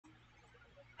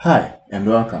Hi and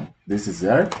welcome. This is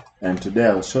Eric, and today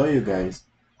I'll show you guys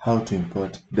how to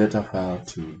import data file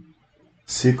to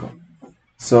SQL.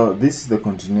 So this is the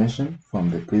continuation from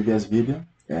the previous video,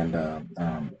 and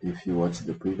if you watch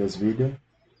the previous video,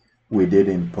 we did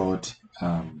import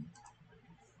a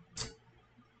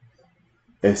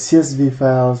CSV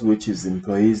files which is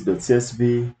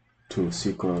employees.csv to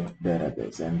SQL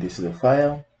database, and this is the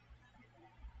file.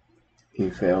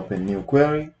 If I open new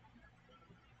query,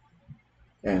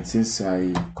 and since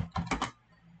I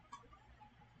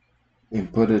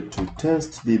imported to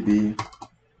testDB,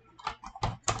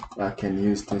 I can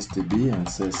use testDB and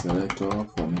say select all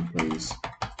from employees.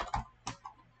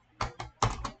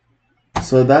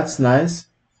 So that's nice.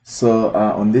 So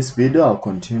on this video, I'll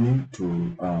continue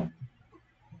to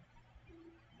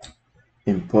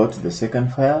import the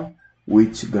second file,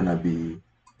 which gonna be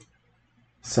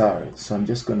salaries. So I'm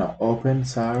just gonna open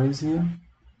salaries here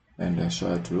and show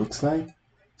how it looks like.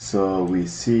 So we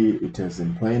see it has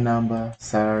employee number,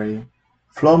 salary,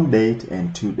 from date,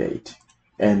 and to date.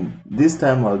 And this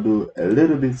time I'll do a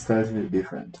little bit slightly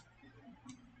different.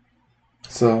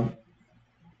 So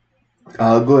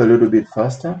I'll go a little bit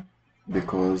faster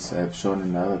because I've shown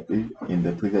in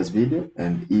the previous video,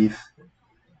 and if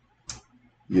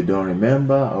you don't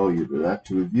remember or you'd like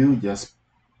to review, just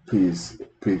please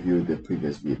preview the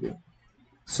previous video.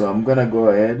 So I'm gonna go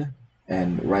ahead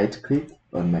and right click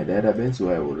on my database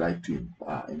where I would like to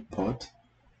import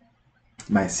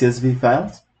my CSV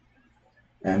files,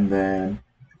 and then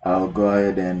I'll go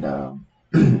ahead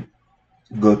and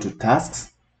go to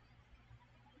tasks.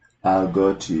 I'll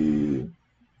go to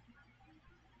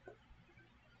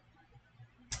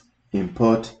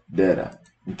import data.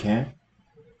 Okay,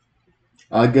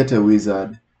 I'll get a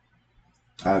wizard.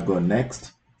 I'll go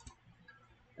next,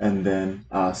 and then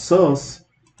our source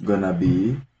gonna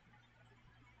be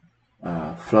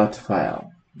flat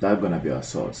file. That's gonna be our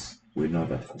source. We know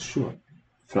that for sure.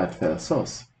 Flat file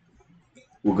source.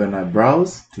 We're gonna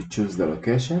browse to choose the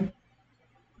location,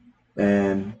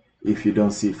 and if you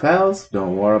don't see files,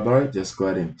 don't worry about it. Just go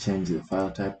ahead and change the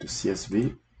file type to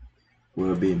CSV.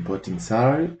 We'll be importing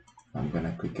salary. I'm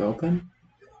gonna click open,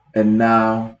 and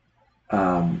now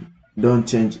don't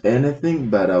change anything,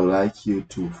 but I would like you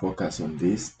to focus on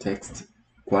this text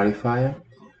qualifier.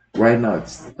 Right now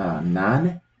it's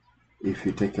none. If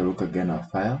you take a look again at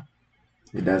file,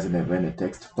 it doesn't have any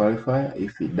text qualifier.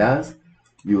 If it does,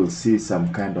 you will see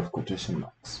some kind of quotation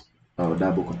marks or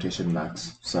double quotation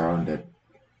marks surrounded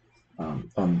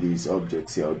on these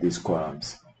objects here, or these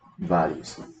columns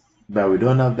values. But we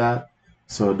don't have that,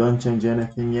 so don't change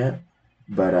anything yet.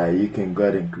 But you can go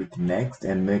ahead and click next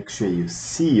and make sure you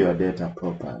see your data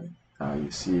properly. You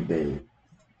see the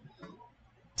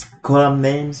column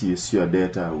names, you see your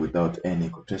data without any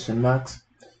quotation marks.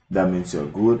 That means you're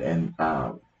good. And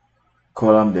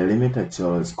column delimiter, it's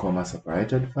always comma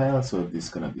separated file, so this is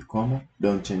gonna be comma.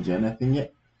 Don't change anything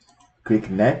yet. Click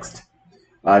next.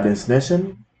 Our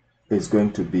destination is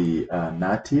going to be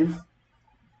native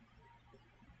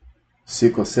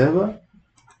SQL Server,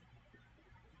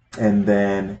 and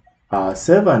then our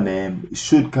server name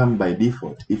should come by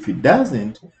default. If it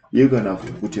doesn't, you're gonna have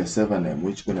to put your server name,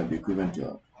 which is gonna be equivalent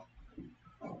to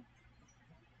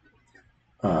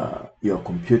your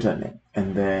computer name.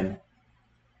 And then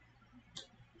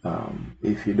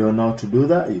if you don't know how to do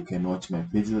that, you can watch my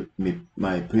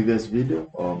previous video,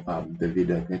 or the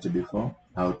video I created before,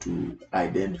 how to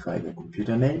identify the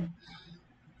computer name.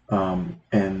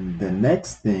 And the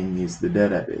next thing is the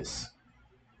database.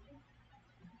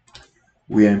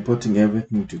 We are importing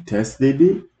everything to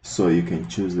testDB, so you can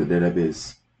choose the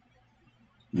database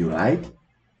you like.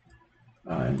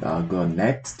 And I'll go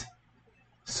next.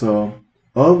 So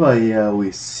over here we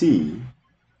see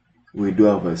we do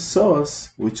have a source,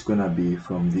 which is gonna be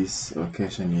from this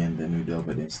location here, and then we do have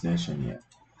a destination here.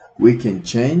 We can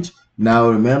change. Now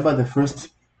remember the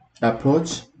first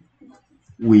approach,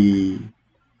 we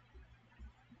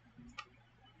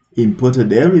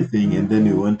imported everything and then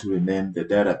we want to rename the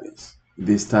database.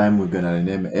 This time we're gonna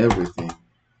rename everything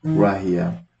right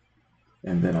here,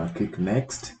 and then I'll click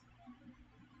next,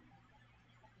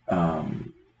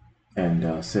 and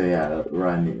I'll say I'll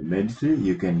run immediately.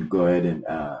 You can go ahead and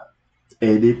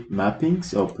edit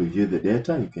mappings or preview the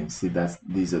data. You can see that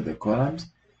these are the columns,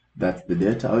 that's the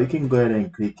data, or you can go ahead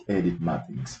and click edit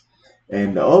mappings.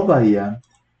 And over here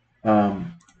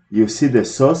you see the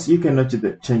source. You cannot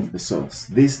change the source.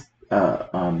 These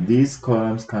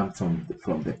columns come from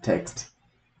the text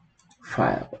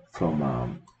file,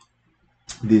 from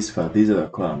this file. These are the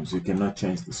columns. You cannot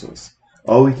change the source.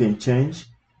 All we can change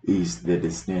is the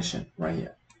destination right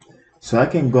here. So I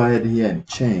can go ahead here and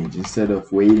change instead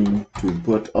of waiting to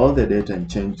import all the data and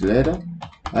change later.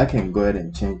 I can go ahead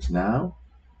and change now.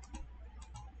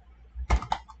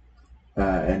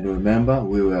 And remember,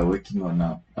 we were working on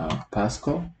a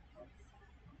Pascal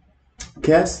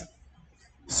case.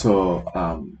 So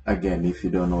again, if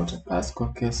you don't know what a Pascal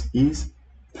case is,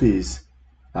 please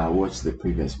watch the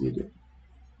previous video.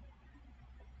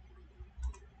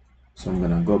 So I'm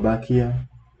gonna go back here.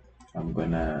 I'm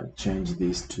gonna change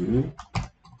this to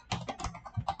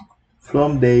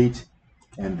from date,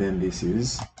 and then this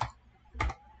is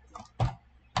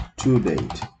to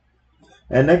date.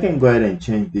 And I can go ahead and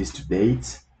change this to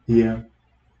dates here.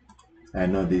 I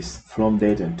know this from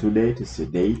date and to date is a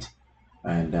date,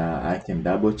 and I can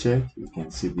double check. You can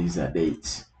see these are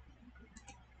dates.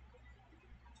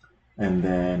 And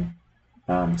then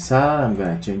salary, I'm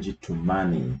gonna change it to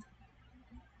money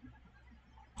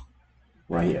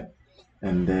right here.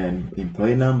 And then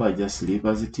employee number, I just leave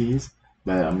as it is,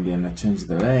 but I'm gonna change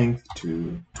the length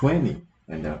to 20,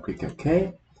 and I'll click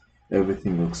OK.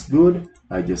 Everything looks good.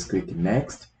 I just click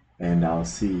next, and I'll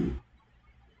see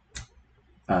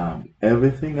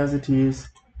everything as it is.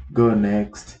 Go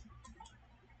next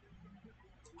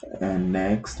and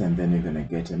next, and then you're gonna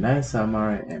get a nice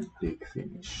summary and click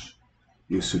finish.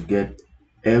 You should get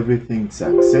everything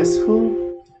successful.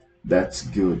 That's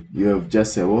good. You have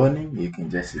just a warning. You can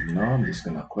just ignore. I'm just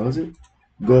gonna close it.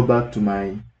 Go back to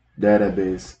my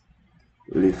database,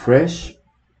 refresh,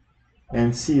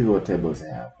 and see what tables I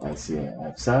have. I see I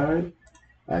have salary.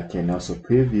 I can also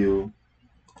preview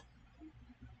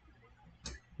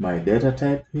my data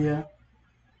type here,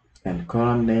 and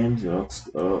column names looks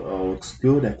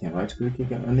good. I can right click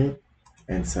on it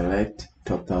and select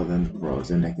top 1000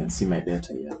 rows, and I can see my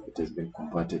data here. It has been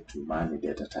converted to money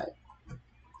data type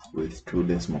with 2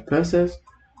 decimal places.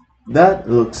 That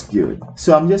looks good.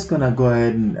 So I'm just gonna go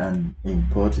ahead and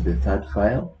import the third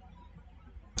file,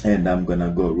 and I'm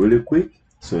gonna go really quick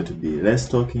so it will be less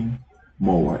talking,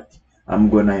 more work. I'm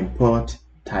gonna import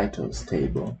titles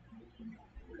table,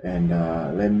 and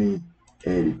let me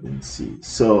edit and see.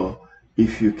 So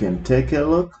if you can take a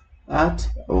look at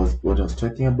what I was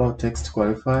talking about, text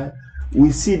qualifier,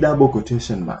 we see double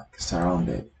quotation mark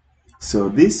surrounded. So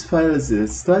this file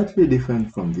is slightly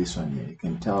different from this one here. You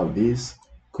can tell these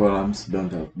columns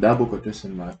don't have double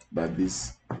quotation mark, but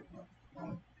these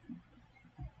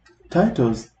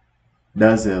titles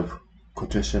does have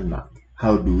quotation mark.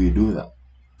 How do we do that?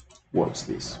 Watch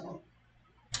this.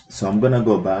 So I'm gonna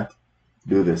go back,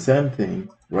 do the same thing,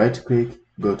 right click,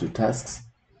 go to tasks,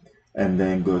 and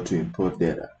then go to import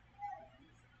data.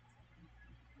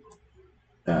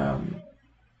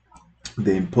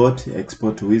 The import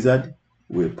export wizard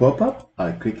will pop up.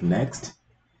 I click next.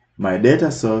 My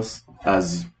data source,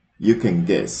 as you can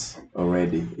guess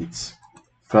already, it's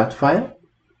flat file.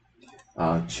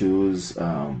 I'll choose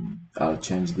I'll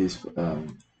change this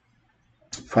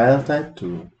file type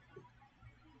to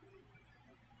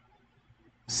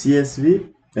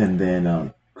CSV, and then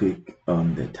I'll click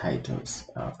on the titles.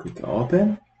 I'll click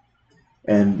open,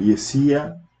 and you see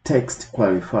here text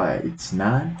qualifier, it's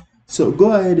none. So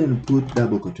go ahead and put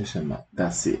double quotation mark.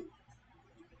 That's it.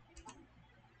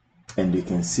 And you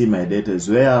can see my data is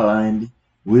well aligned,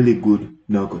 really good,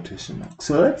 no quotation mark.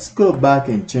 So let's go back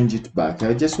and change it back.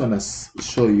 I just want to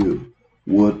show you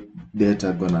what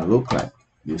data gonna look like.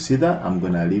 You see that? I'm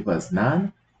gonna leave as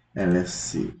none, and let's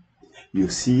see. You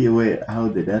see how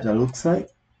the data looks like?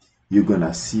 You're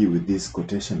gonna see with this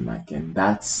quotation mark, and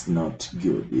that's not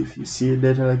good. If you see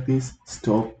data like this,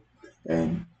 stop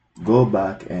and go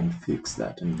back and fix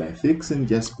that. And by fixing,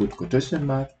 just put quotation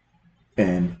mark,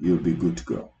 and you'll be good to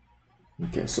go.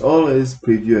 Okay, so always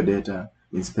preview your data,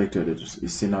 inspect your data. You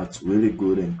see now it's really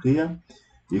good and clear.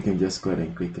 You can just go ahead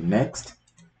and click next.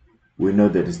 We know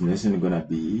the destination is gonna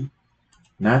be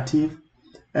native,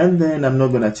 and then I'm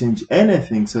not gonna change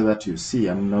anything so that you see.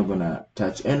 I'm not gonna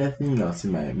touch anything. I'll see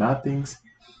my mappings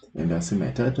and I'll see my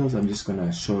titles. I'm just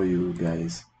gonna show you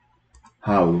guys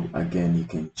how again you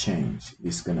can change.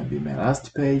 This is gonna be my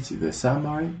last page, the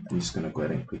summary. I'm just gonna go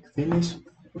ahead and click finish.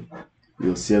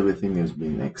 You'll see everything has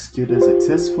been executed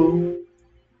successful.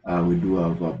 We do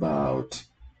have about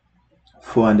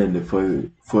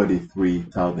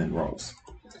 443,000 rows.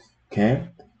 Okay,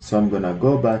 so I'm gonna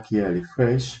go back here,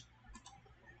 refresh,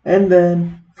 and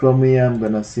then from here I'm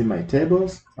gonna see my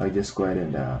tables. I just go ahead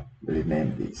and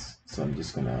rename these. So I'm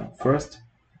just gonna first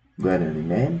go ahead and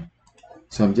rename.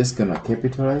 So I'm just gonna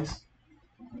capitalize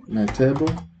my table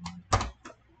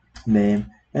name,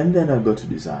 and then I'll go to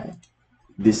design.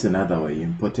 This is another way. You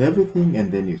import everything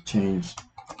and then you change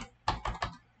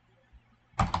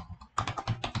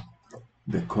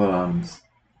the columns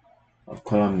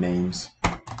column names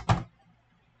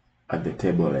at the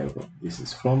table level. This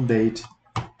is from date,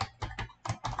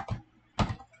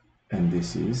 and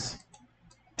this is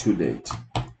to date.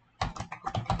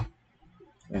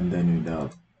 And then we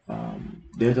have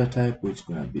data type, which is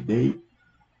going to be date.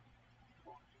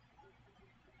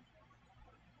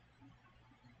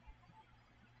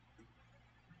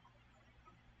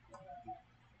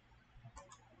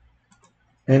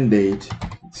 And date,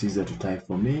 it's easier to type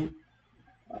for me.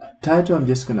 Title, I'm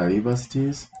just going to leave as it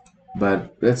is,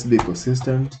 but let's be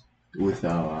consistent with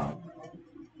our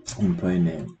employee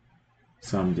name.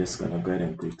 So I'm just going to go ahead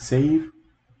and click save.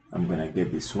 I'm going to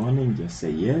get this warning, just say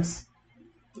yes.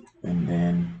 And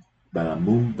then bam,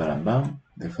 boom, bam, bam,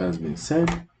 the file has been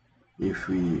saved. If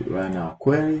we run our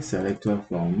query, select all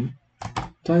from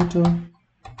title,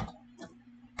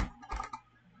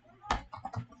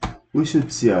 we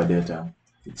should see our data.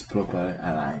 It's properly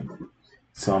aligned.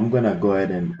 So I'm going to go ahead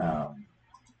and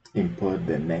import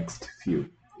the next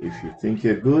few. If you think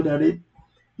you're good at it,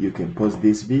 you can pause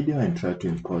this video and try to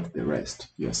import the rest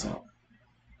yourself.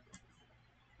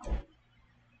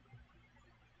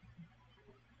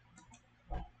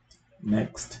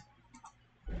 Next.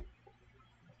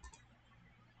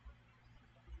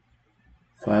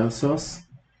 File source.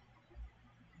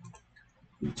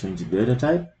 We change the data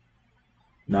type.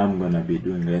 Now I'm going to be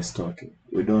doing less talking.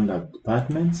 We don't have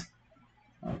departments.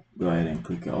 I'll go ahead and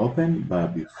click open,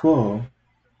 but before,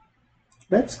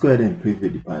 let's go ahead and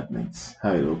preview departments,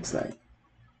 how it looks like.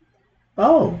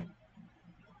 Oh,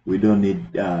 we don't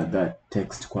need that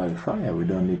text qualifier. We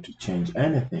don't need to change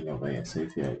anything over here. So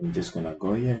if I'm just going to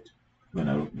go yet, going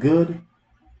to look good.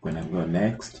 Going to go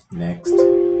next, next.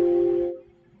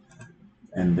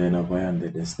 And then over here on the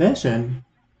destination,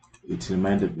 it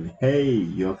reminded me, hey,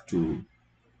 you have to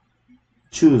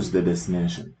choose the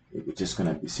destination. It's just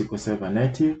going to be SQL Server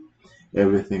native.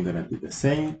 Everything going to be the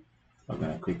same. I'm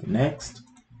going to click next,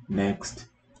 next,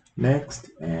 next,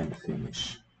 and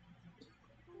finish.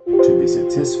 To be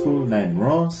successful, 9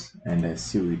 rows, and I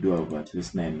see we do have at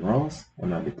least 9 rows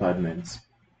on our departments.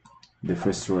 The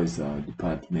first row is our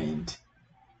department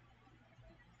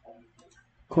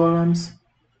columns.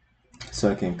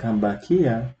 So I can come back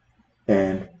here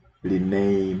and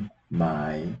rename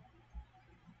my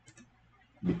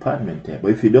department table.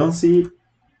 If you don't see it,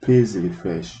 please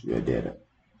refresh your data.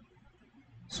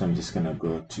 So I'm just going to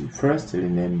go to first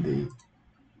rename the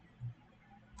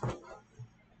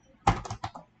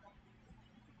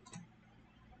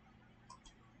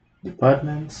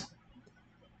departments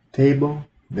table,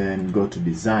 then go to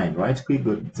design, right click,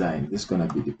 go to design. This is going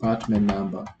to be department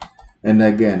number. And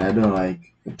again, I don't like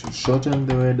to shorten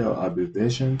the word or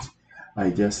abbreviations.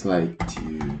 I just like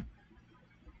to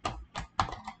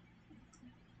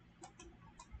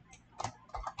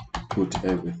put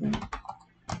everything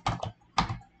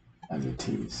as it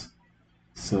is.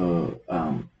 So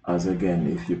as again,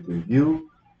 if you preview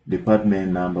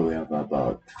department number, we have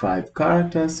about 5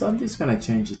 characters, so I'm just going to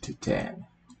change it to 10.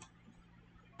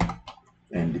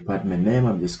 And department name,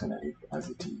 I'm just going to leave as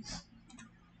it is.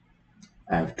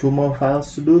 I have 2 more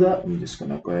files to do that. I'm just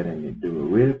going to go ahead and do it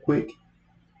real quick.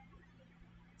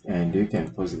 And you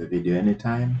can pause the video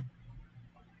anytime.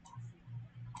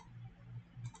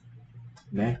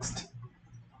 Next.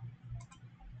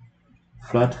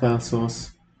 Flat file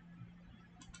source.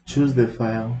 Choose the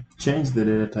file. Change the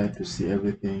data type to see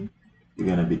everything. You're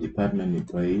going to be department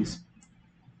employees.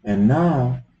 And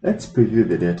now, let's preview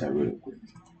the data real quick.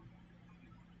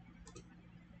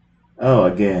 Oh,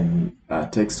 again,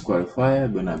 text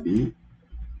qualifier going to be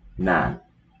none.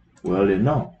 We already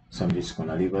know. So I'm just going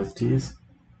to leave as it is.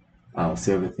 I'll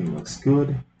see everything looks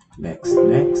good. Next,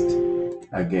 next.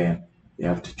 Again, you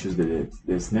have to choose the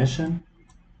destination.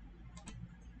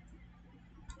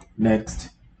 Next,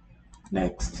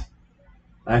 next.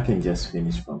 I can just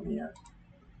finish from here.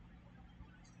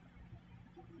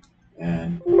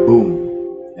 And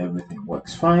boom, everything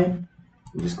works fine.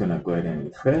 I'm just going to go ahead and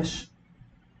refresh.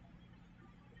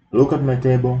 Look at my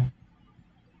table.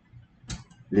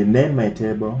 Rename my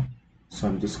table. So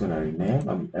I'm just going to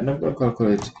rename. And I'm going to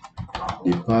calculate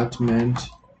department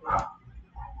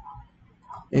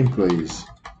employees.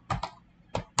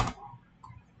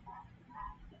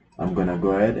 I'm going to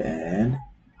go ahead and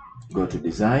go to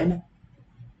design.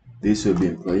 This will be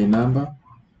employee number.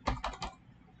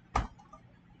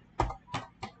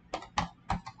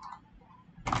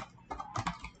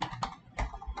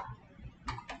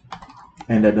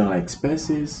 And I don't like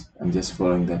spaces. I'm just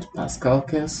following that Pascal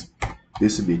case.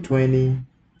 This will be 20.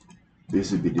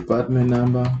 This will be department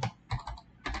number,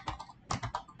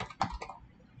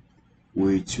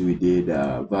 which we did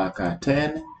VACA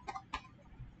 10.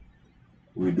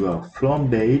 we do have from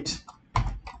date,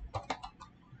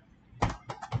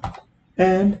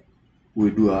 and we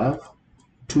do have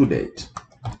to date.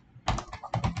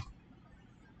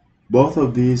 Both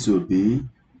of these will be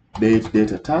date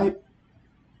data type,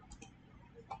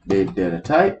 date data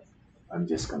type. I'm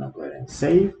just gonna go ahead and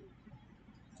save.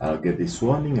 I'll get this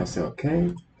warning, I'll say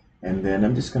okay, and then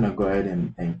I'm just gonna go ahead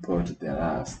and import the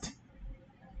last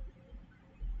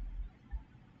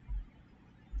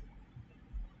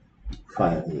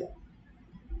file here.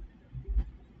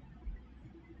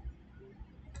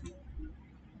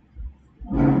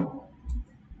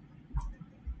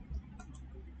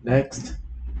 Next,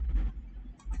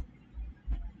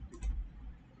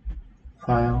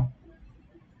 file,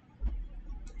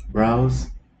 browse,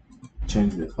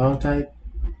 change the file type,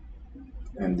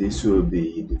 and this will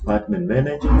be department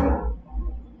manager.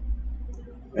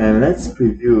 And let's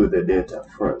preview the data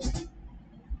first,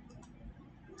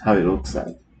 how it looks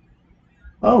like.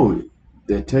 Oh,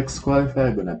 the text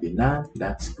qualifier gonna be none.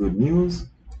 That's good news.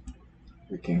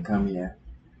 We can come here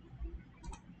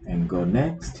and go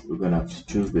next. We're gonna have to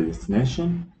choose the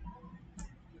destination,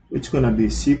 which is gonna be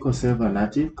SQL Server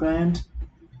native client.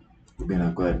 We're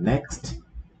gonna go ahead next,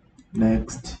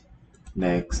 next,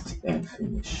 next, and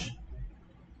finish.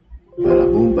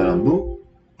 Bada boom, bada boom.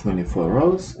 24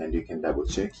 rows, and you can double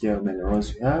check here how many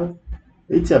rows you have.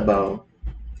 It's about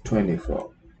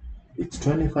 24. It's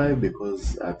 25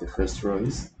 because at the first row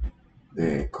is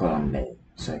the column name.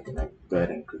 So I can go ahead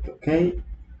and click OK,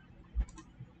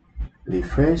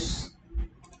 refresh,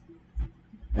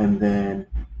 and then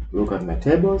look at my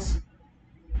tables.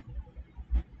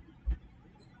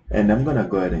 And I'm gonna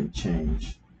go ahead and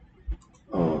change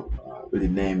or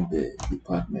rename the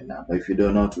department number. If you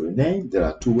don't know how to rename, there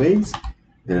are two ways.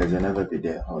 There is another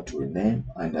video how to rename,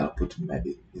 and I'll put in my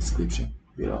description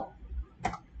below.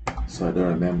 So I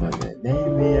don't remember the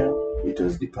name here. It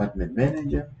was department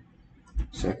manager.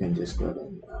 So I can just go ahead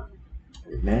and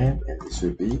rename, and this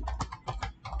will be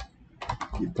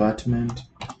department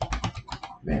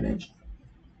manager.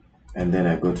 And then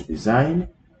I go to design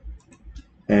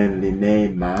and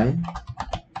rename my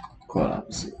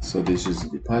columns. So this is the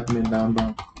department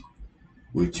number,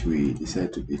 which we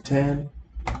decide to be 10.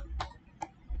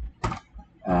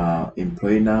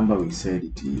 Employee number, we said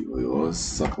it was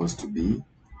supposed to be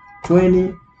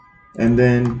 20. And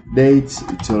then date,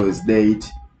 it's always date,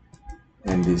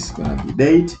 and this is gonna be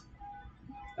date.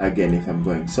 Again, if I'm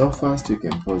going so fast, you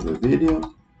can pause the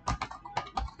video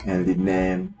and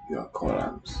rename your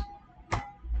columns.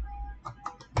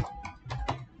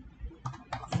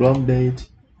 From date,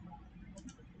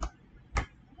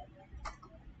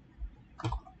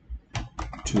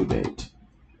 to date.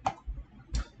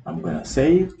 I'm gonna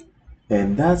save,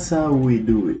 and that's how we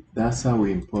do it. That's how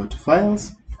we import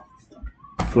files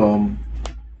from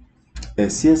a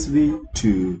CSV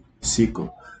to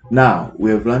SQL. Now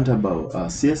we have learned about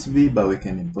CSV, but we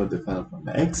can import the file from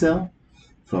the Excel,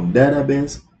 from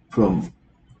database, from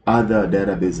other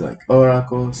databases like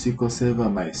Oracle, SQL Server,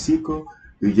 MySQL.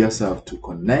 You just have to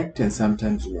connect, and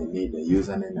sometimes you may need a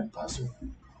username and password.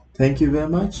 Thank you very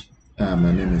much.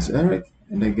 My name is Eric,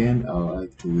 and again, I would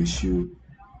like to wish you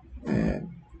a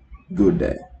good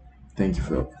day. Thanks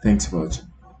for watching.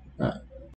 Bye.